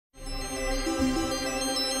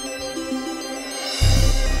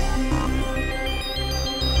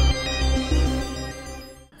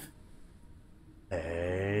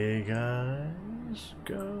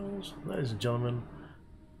gentlemen.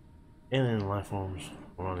 Alien life forms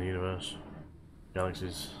around the universe,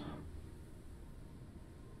 galaxies,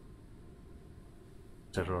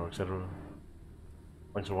 etc. etc.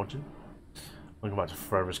 Thanks for watching. Welcome back to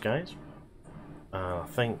Forever Skies. I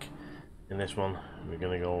think in this one we're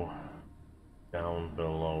going to go down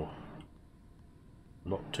below.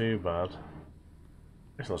 Not too bad.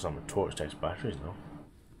 This looks like my torch takes batteries now.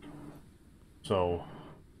 So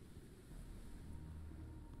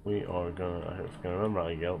we are gonna, if I can remember how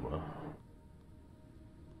to get up there.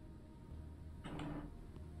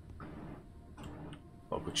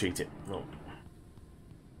 Oh, I could cheat it. No.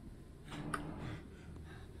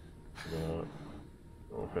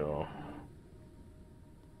 Up it all.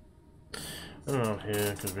 And around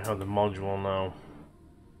here, because we have the module now.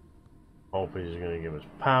 Hope he's going to give us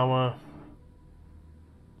power.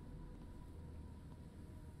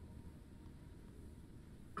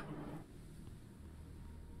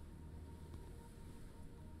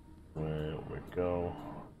 Where we go.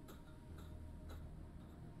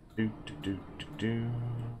 Do.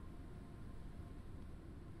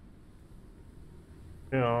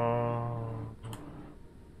 Yeah.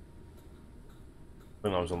 I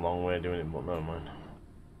think that was a long way of doing it, but never mind.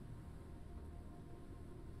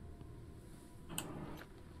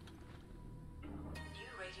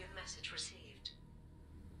 New radio message received.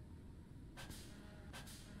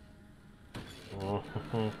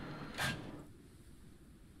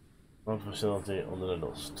 Lab facility under the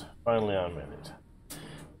dust. Finally I made it.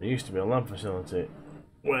 There used to be a lab facility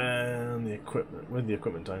when the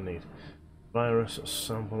equipment I need. Virus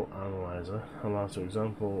sample analyzer allows to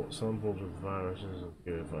example samples with viruses and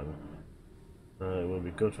purify them. It will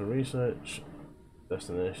be good for research.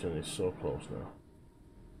 Destination is so close now.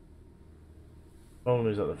 Problem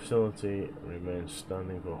is that the facility remains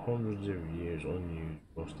standing for hundreds of years unused,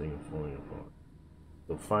 rusting and falling apart.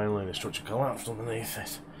 So finally the structure collapsed underneath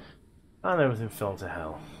it, and everything fell to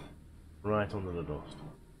hell, right under the dust.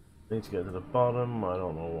 Need to get to the bottom. I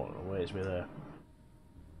don't know what awaits me there.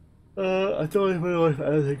 I don't even know if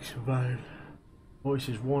anything survived.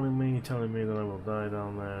 Voices warning me, telling me that I will die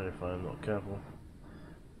down there if I am not careful.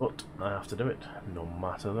 But I have to do it, no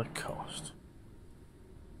matter the cost.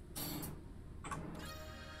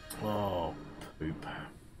 Oh, poop.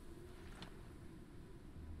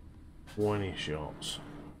 20 shots.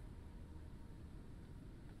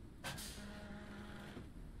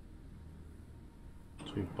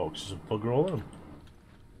 2 boxes of bugger all of them.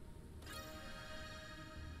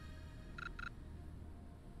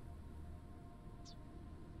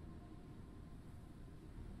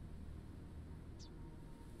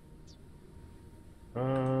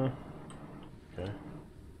 Okay.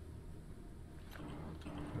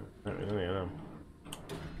 Not really any of them.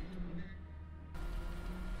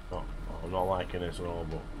 Oh, I'm not liking this at all,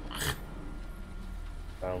 but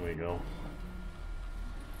down we go.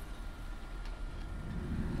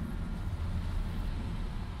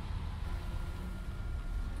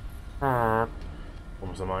 What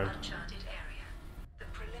was the mine? Uncharted area. The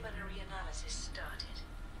preliminary analysis started.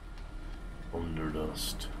 Under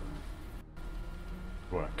dust.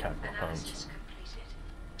 Where I cat my Analysis pants. completed.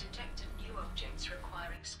 Detected new objects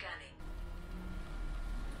requiring scanning.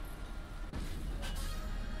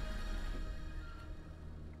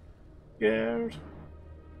 Scared?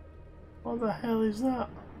 What the hell is that?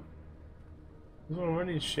 There's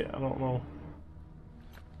already shit, I don't know.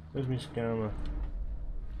 Where's my scanner?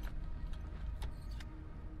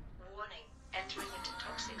 Warning. Entering into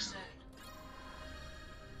toxic zone.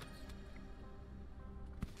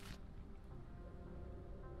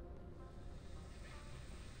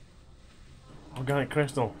 Organic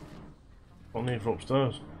crystal. What need for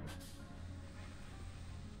upstairs?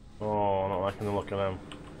 Oh, I'm not liking the look of them.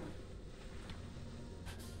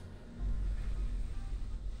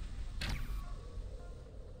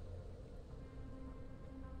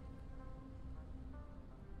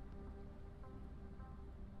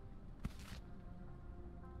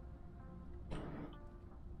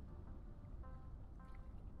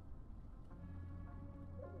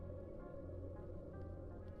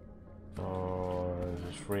 Oh, this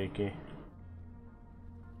is freaky.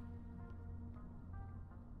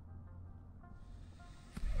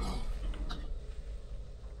 Oh,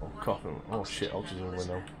 coughing. Oh shit, oxygen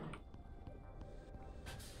window.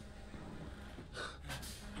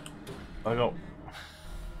 I got.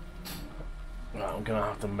 Right, I'm gonna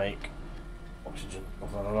have to make oxygen. I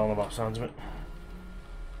don't know about sounds of it.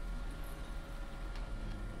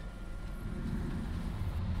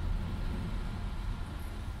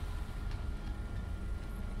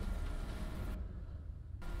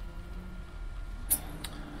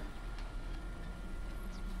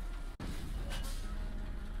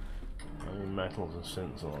 metals and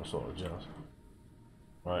synths and all that sort of jazz.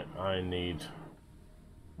 Right, I need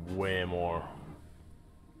way more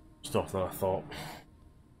stuff than I thought.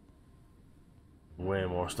 Way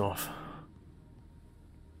more stuff.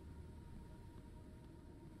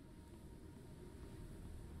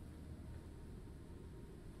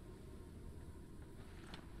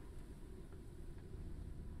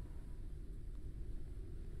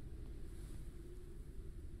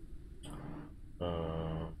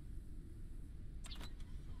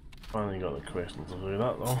 Finally got the crystal to do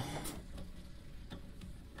that though.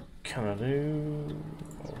 Can I do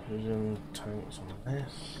oxygen tanks on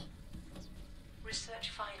this?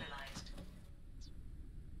 Research finalized.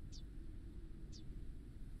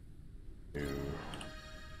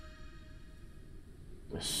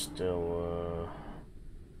 There's still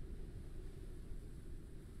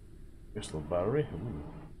crystal battery. Ooh.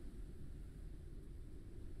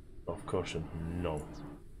 Off cushion, no.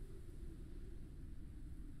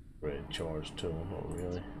 Great charge too, not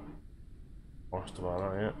really. Forced about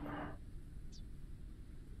that yet.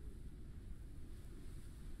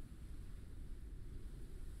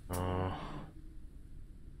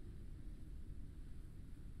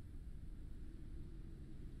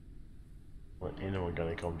 Like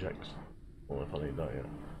inorganic objects. I don't know if I need that yet.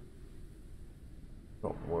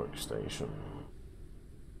 Got workstation.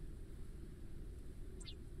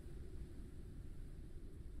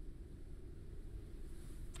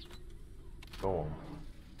 Go on.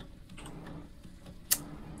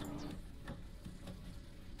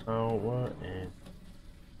 Oh, what is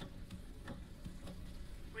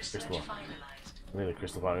Research crystal? finalized. I need a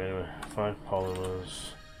crystal battery anyway. 5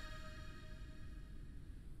 polymers.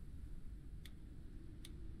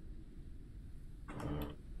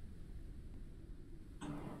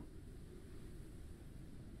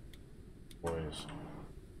 Boys.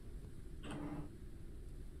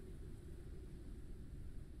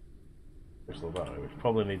 Crystal battery, which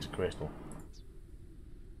probably needs a crystal.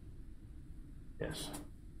 Yes.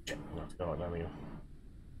 Check. I'll have to go right down again.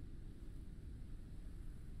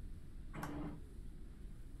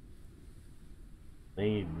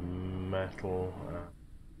 Need metal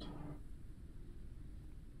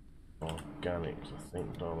and organics, I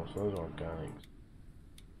think, Donna. So those are organics.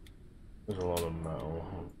 There's a lot of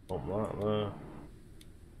metal. I'll pump that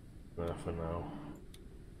there for now.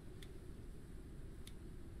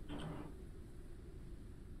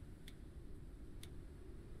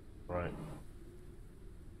 Right.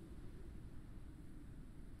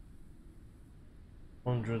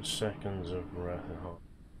 "100 seconds of breath and hot."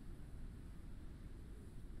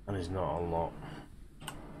 And it's not a lot.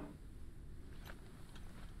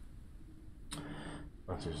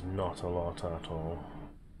 That is not a lot at all.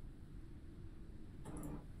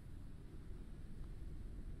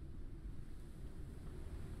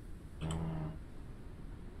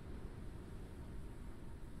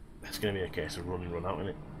 It's going to be a case of run and run out, isn't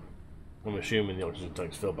it? I'm assuming the oxygen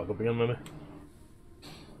tanks fill back up again, maybe.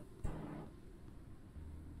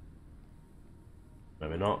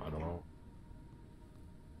 Maybe not, I don't know.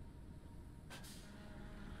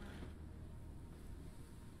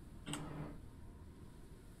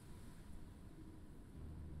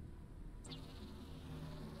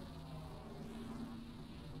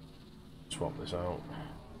 Swap this out.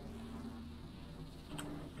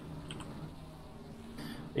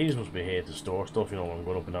 These must be here to store stuff, you know, when I'm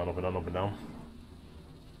going up and down, up and down, up and down.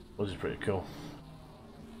 This is pretty cool.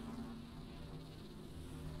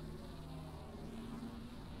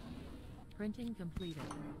 Printing completed.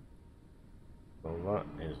 So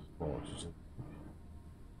that is oxygen.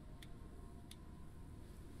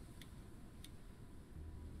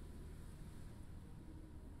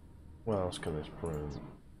 What else can this print?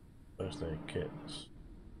 First aid kits.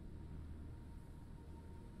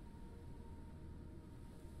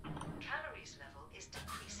 Calories level is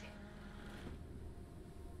decreasing.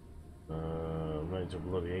 Ready to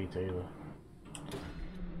bloody eat either.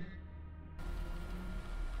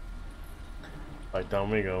 Right, down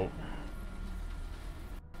we go.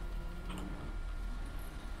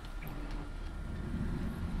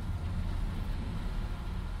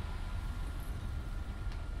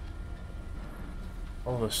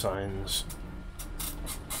 All the signs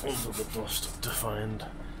under the dust to find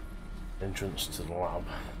entrance to the lab.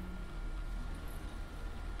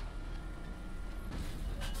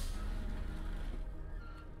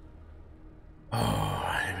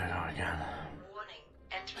 Oh, here we go again. Warning,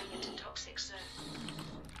 entering into toxic zone.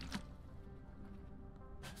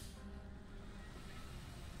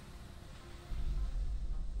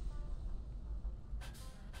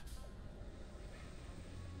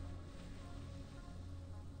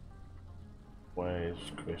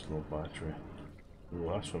 Where's crystal battery? Ooh,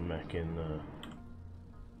 that's for making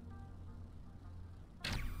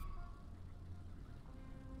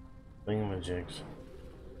thingamajigs.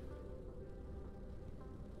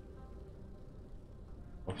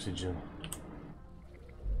 Oxygen.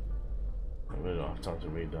 I really don't have time to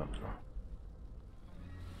read that.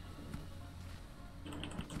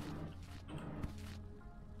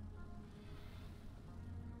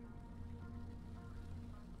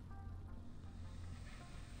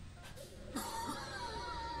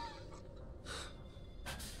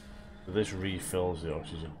 So this refills the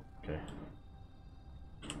oxygen. Okay.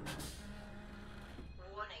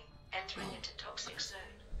 Warning, entering into toxic zone.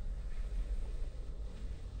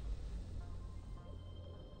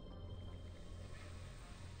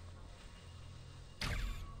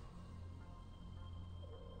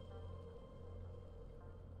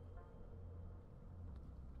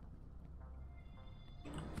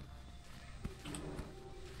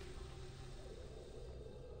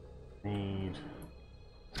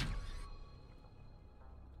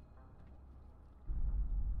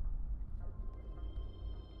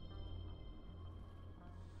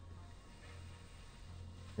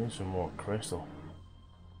 Need some more crystal.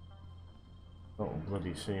 Don't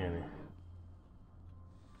bloody see any.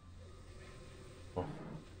 Oh.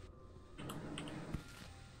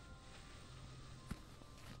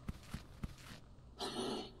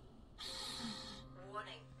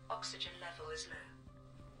 Warning, oxygen level is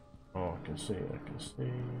low. Oh, I can see, I can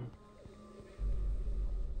see.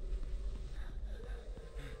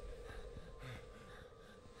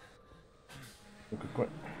 Look at quick.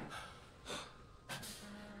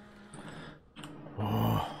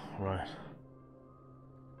 Oh, right.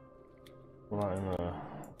 Right in there.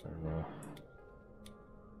 In there.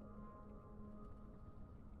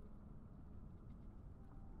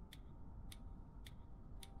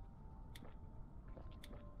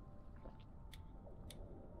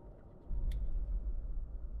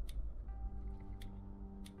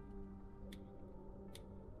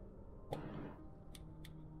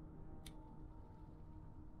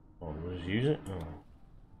 Oh, let's use it. Oh.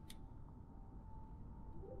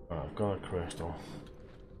 Right, I've got a crystal.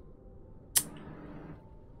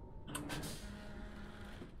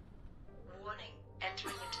 Warning,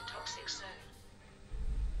 entering into toxic zone.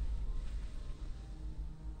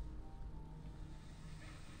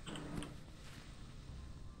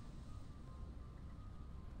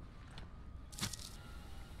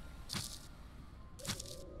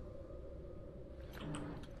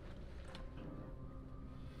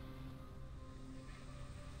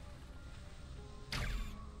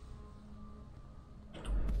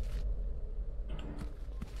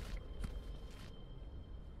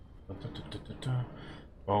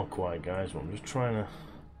 Not quite, guys, but I'm just trying to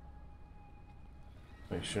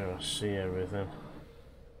make sure I see everything.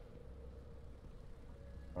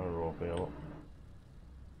 I'll rope it up.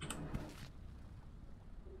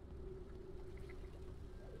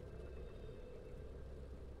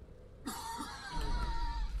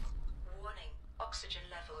 Warning, oxygen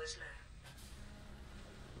level is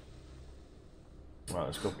low. Right,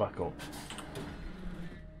 let's go back up.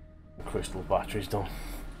 The crystal battery's done.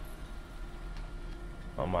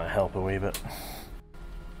 That might help a wee bit.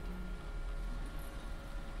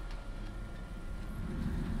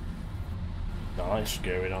 Oh, that's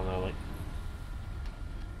scary down there, like.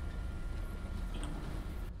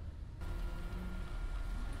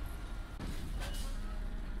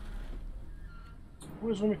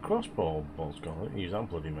 Where's all my crossbow bolts gone? I didn't use that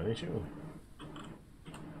bloody many, surely.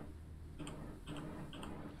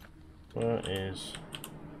 Where is...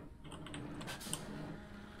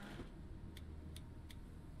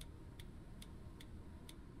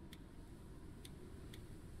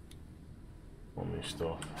 all my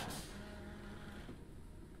stuff?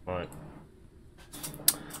 Right.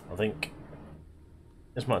 I think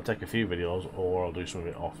this might take a few videos, or I'll do some of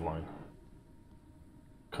it offline.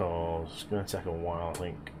 Cause it's going to take a while, I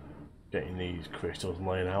think, getting these crystals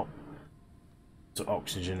laid out to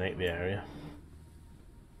oxygenate the area.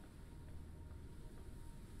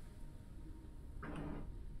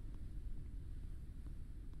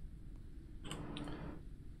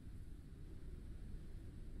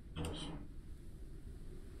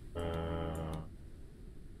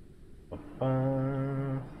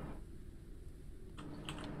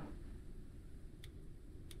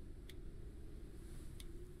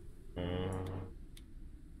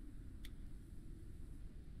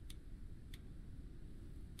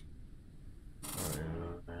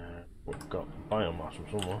 We've got biomass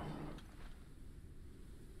from somewhere.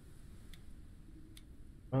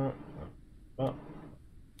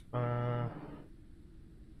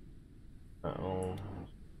 That all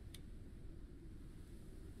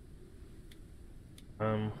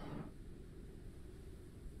Up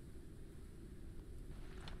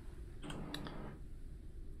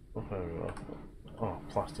everywhere. Oh,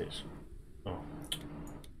 plastics. Oh.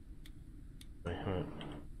 Right.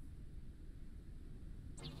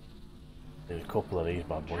 Need a couple of these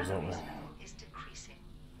bad boys, don't we? Is decreasing.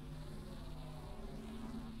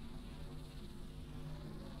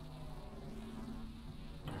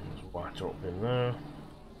 Just whack up in there.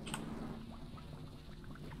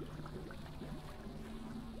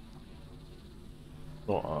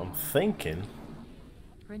 But I'm thinking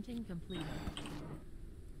Printing completed.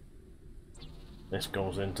 this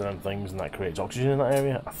goes into them things and that creates oxygen in that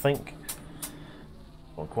area, I think.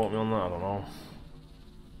 Don't quote me on that, I don't know.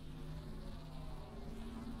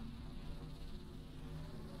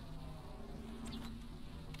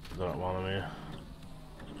 That one I'm here.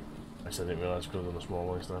 I said I didn't realise because of the small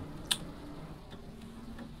ones then.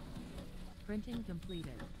 Printing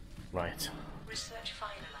completed. Right. Research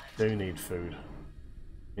finalized. Do need food.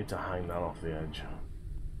 Need to hang that off the edge.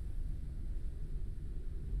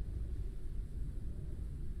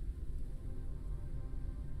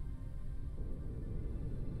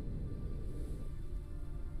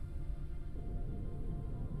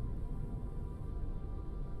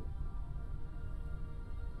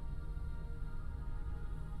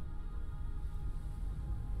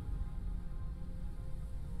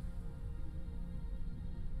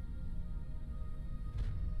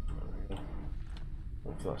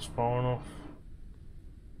 If that's far enough.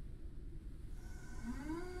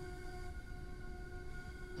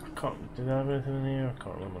 I can't. Did I have anything in here? I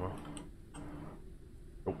can't remember now.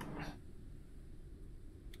 Nope.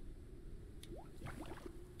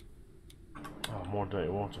 Oh, more dirty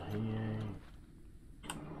water. Yay.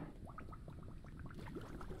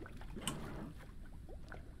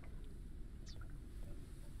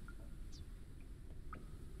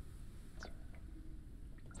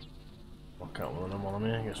 Look out one of them on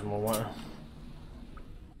me, get some more water.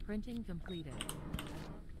 Printing completed.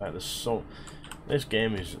 Like there's so this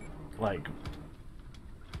game is like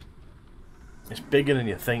it's bigger than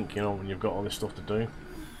you think, you know, when you've got all this stuff to do.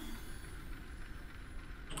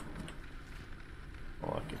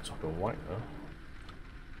 Oh, that gets up a whack though.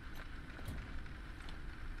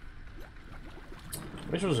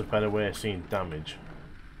 Which was a better way of seeing damage?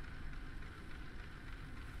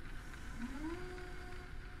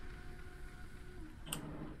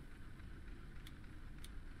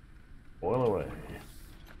 Boil away.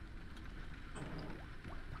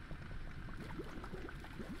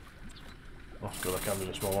 I feel like I'm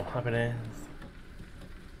doing a small one. Happiness.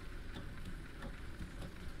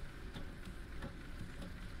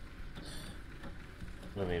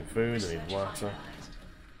 I need food, I need water.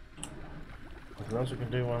 Nothing else we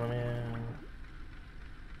can do while I'm here.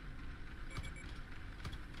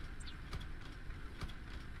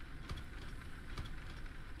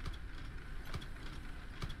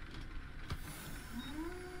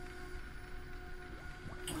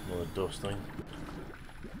 Another dust thing.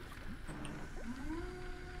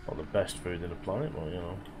 Not the best food in the planet, but you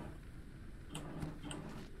know.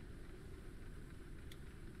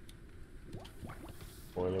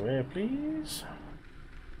 Boil away, please.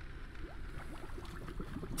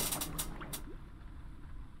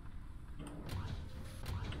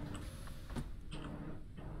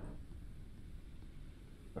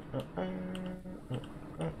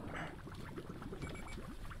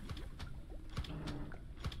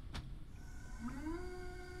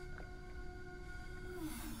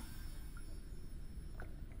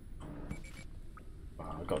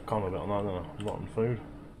 I got con a bit on that, didn't I? Rotten food.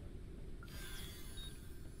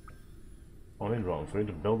 I need rotten food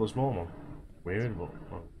to build a small one. Weird, but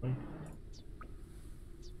okay.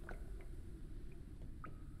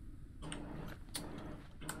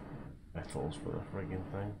 Metals for the friggin'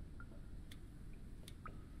 thing.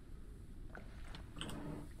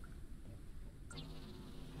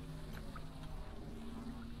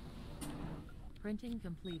 Printing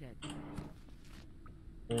completed.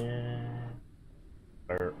 Yeah.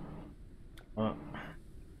 Up.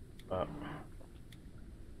 Up.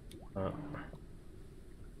 Up.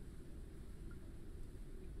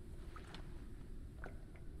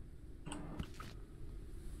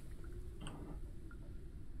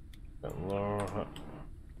 Lower up.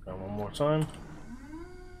 Down one more time.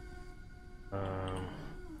 I'm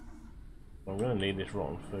gonna need this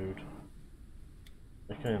rotten food.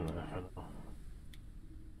 Stick it in there for now.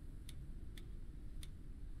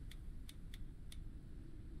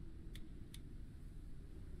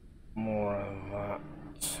 More of that.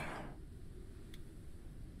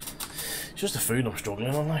 It's just the food I'm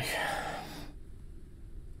struggling on, like.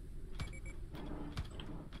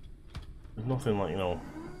 There's nothing like, you know,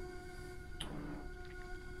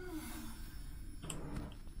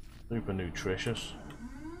 super nutritious.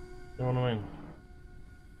 You know what I mean?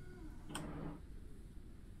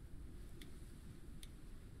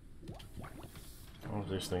 How's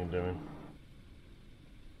this thing doing?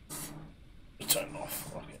 Turn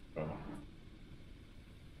off. Okay, fair enough.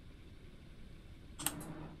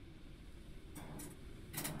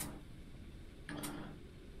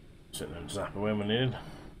 Sit there and zap away when needed.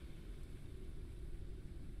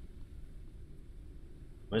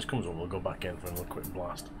 This comes up, we'll go back in for another quick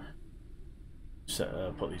blast.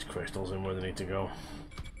 Put these crystals in where they need to go.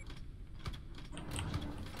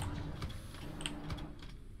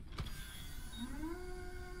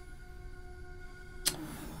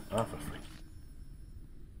 Ah, for free.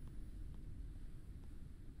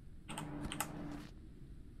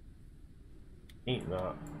 Eat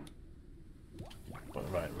that.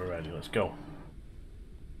 Right, we're ready, let's go.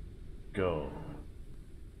 Go.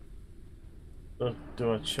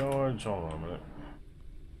 Do a charge? Hold on a minute.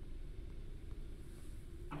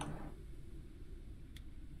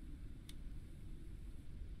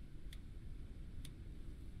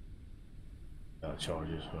 That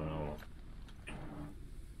charges. Oh.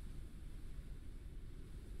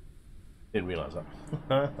 Didn't realise that.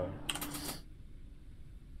 I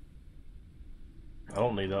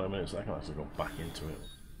don't need that in a minute, so I can actually go back into it.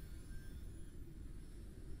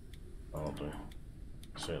 I'll do.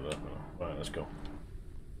 See it there. Right, let's go.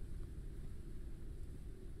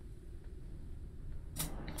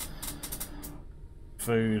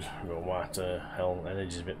 Food, we've got water, hell,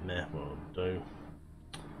 energy's a bit meh, but it'll do.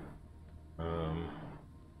 I'm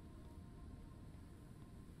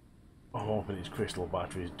hoping these crystal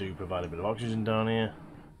batteries do provide a bit of oxygen down here.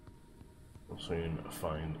 We'll soon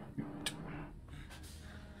find out.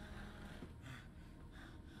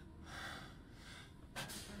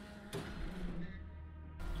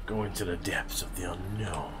 Go into the depths of the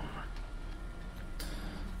unknown.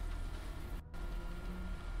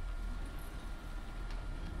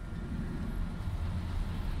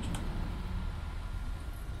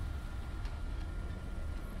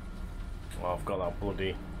 Oh, I've got that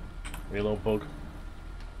bloody reload bug.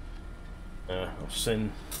 I've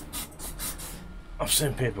seen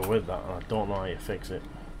people with that and I don't know how you fix it.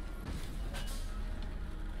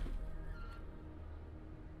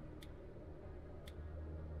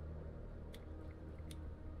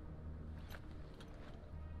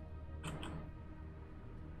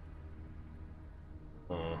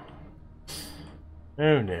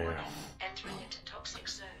 Oh no. Entering into toxic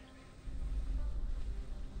zone.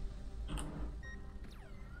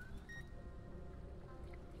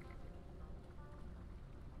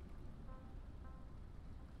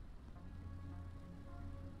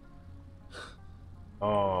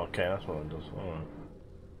 Oh, okay, that's what it does. Alright.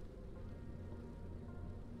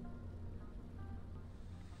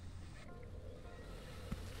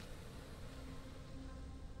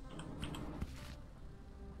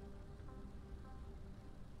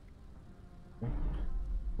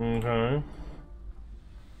 Okay.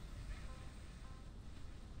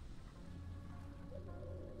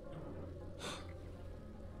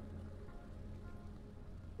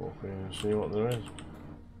 Warframe and see what there is.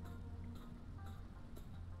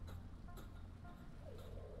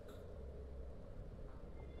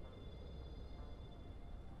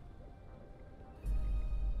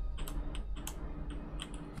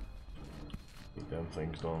 Keep them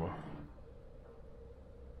things, don't I?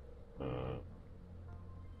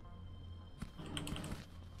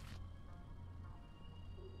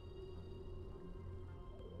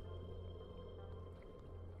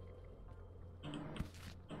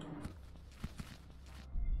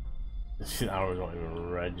 These arrows aren't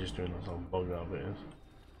even registering, that's how bugged out it is.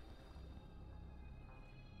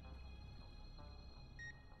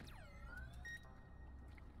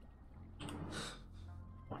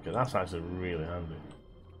 Okay, that's actually really handy.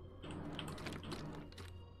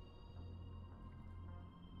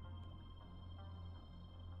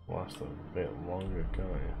 Last a bit longer, can't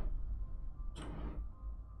you?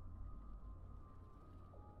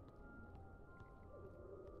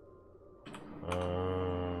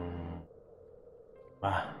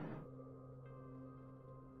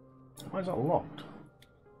 Why is that locked?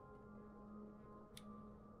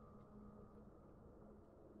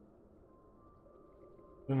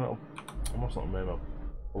 You know, I must not have made a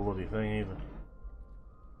bloody thing either.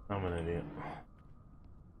 I'm an idiot.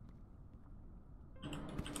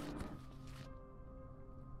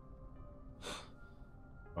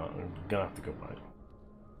 Right, I'm gonna have to go back.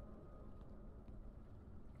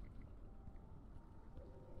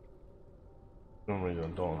 For some reason I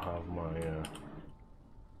don't have my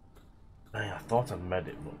I thought I'd made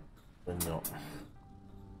it, but they're not.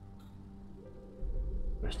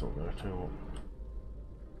 They're still there too.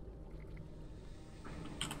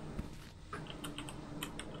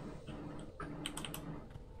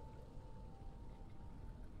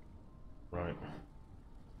 Right.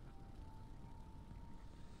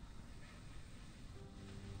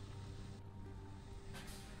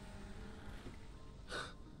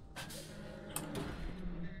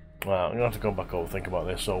 Well, I'm gonna have to go back over think about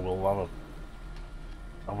this, so we'll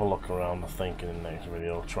have a look around, I think, in the next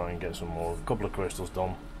video, try and get some more, a couple of crystals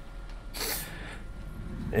done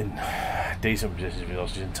in decent positions with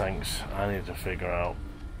oxygen tanks. I need to figure out,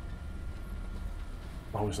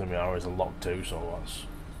 obviously my arrow is a lock too, so that's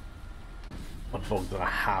a bug that I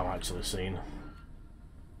have actually seen.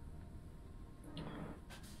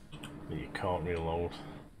 That you can't reload.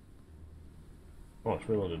 Oh, it's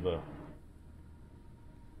reloaded there.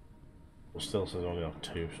 It still says I only have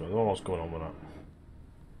 2, so I don't know what's going on with that.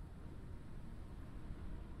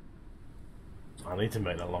 I need to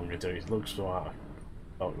make that longer too, it looks so out of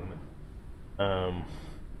focus, doesn't it?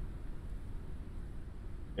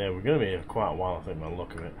 Yeah, we're going to be here quite a while, I think, by the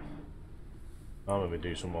look of it. I'll maybe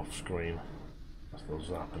do some off screen. I'm still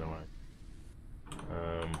zapping away.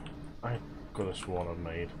 I could have sworn I'd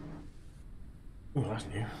made. Ooh, that's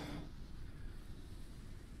new.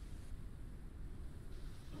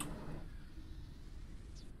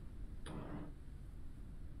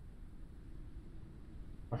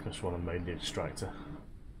 I could have sworn I made the extractor.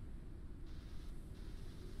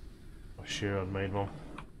 I'm sure I'd made one.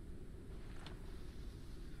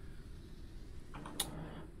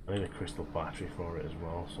 I need a crystal battery for it as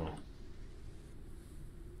well, so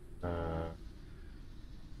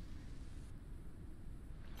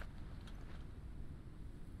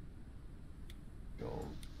go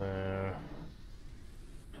there.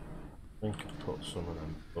 I think I put some of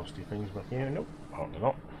them dusty things back here. Nope, apparently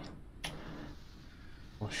not.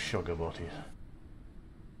 Or sugar butties.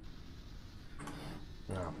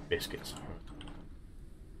 Ah, biscuits.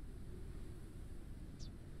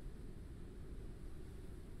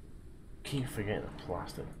 Keep forgetting the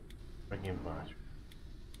plastic. Friggin' battery.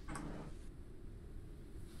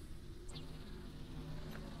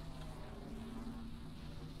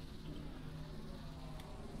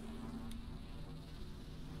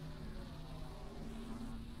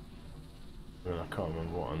 I can't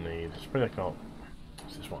remember what I need. It's pretty cool.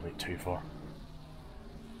 This is what I need 2 for.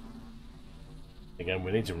 Again,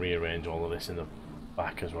 we need to rearrange all of this in the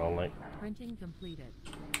back as well, like. Printing completed.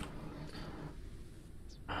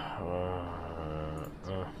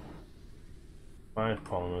 5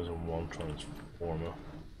 polymers and 1 transformer.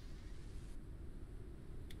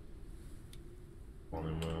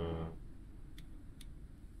 Polymer.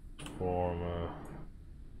 Transformer.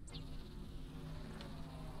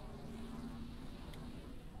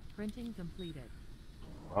 Printing completed.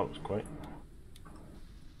 That was quick.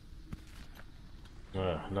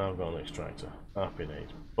 Now I've got an extractor. Happy days.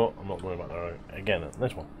 But I'm not worried about that again at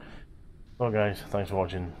this one. Well guys, thanks for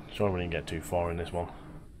watching. Sorry we didn't get too far in this one.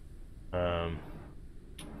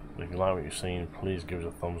 If you like what you've seen, please give us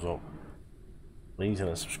a thumbs up. Please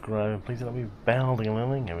hit subscribe. Please hit that wee bell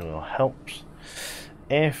ding-a-ling. Every little helps.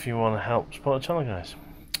 If you want to help support the channel, guys,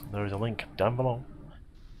 there is a link down below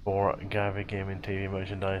for Gary Gaming TV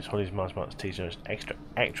merchandise, hoodies, mouse mats, t-shirts, extra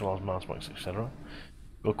large mouse mats, etc.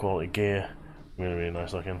 Good quality gear, really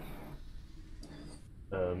nice looking.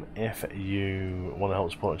 If you want to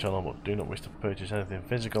help support the channel but do not wish to purchase anything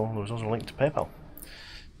physical, there is also a link to PayPal.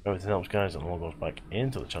 Everything helps, guys, and all goes back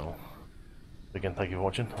into the channel. Again, thank you for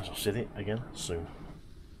watching. I shall see you again soon.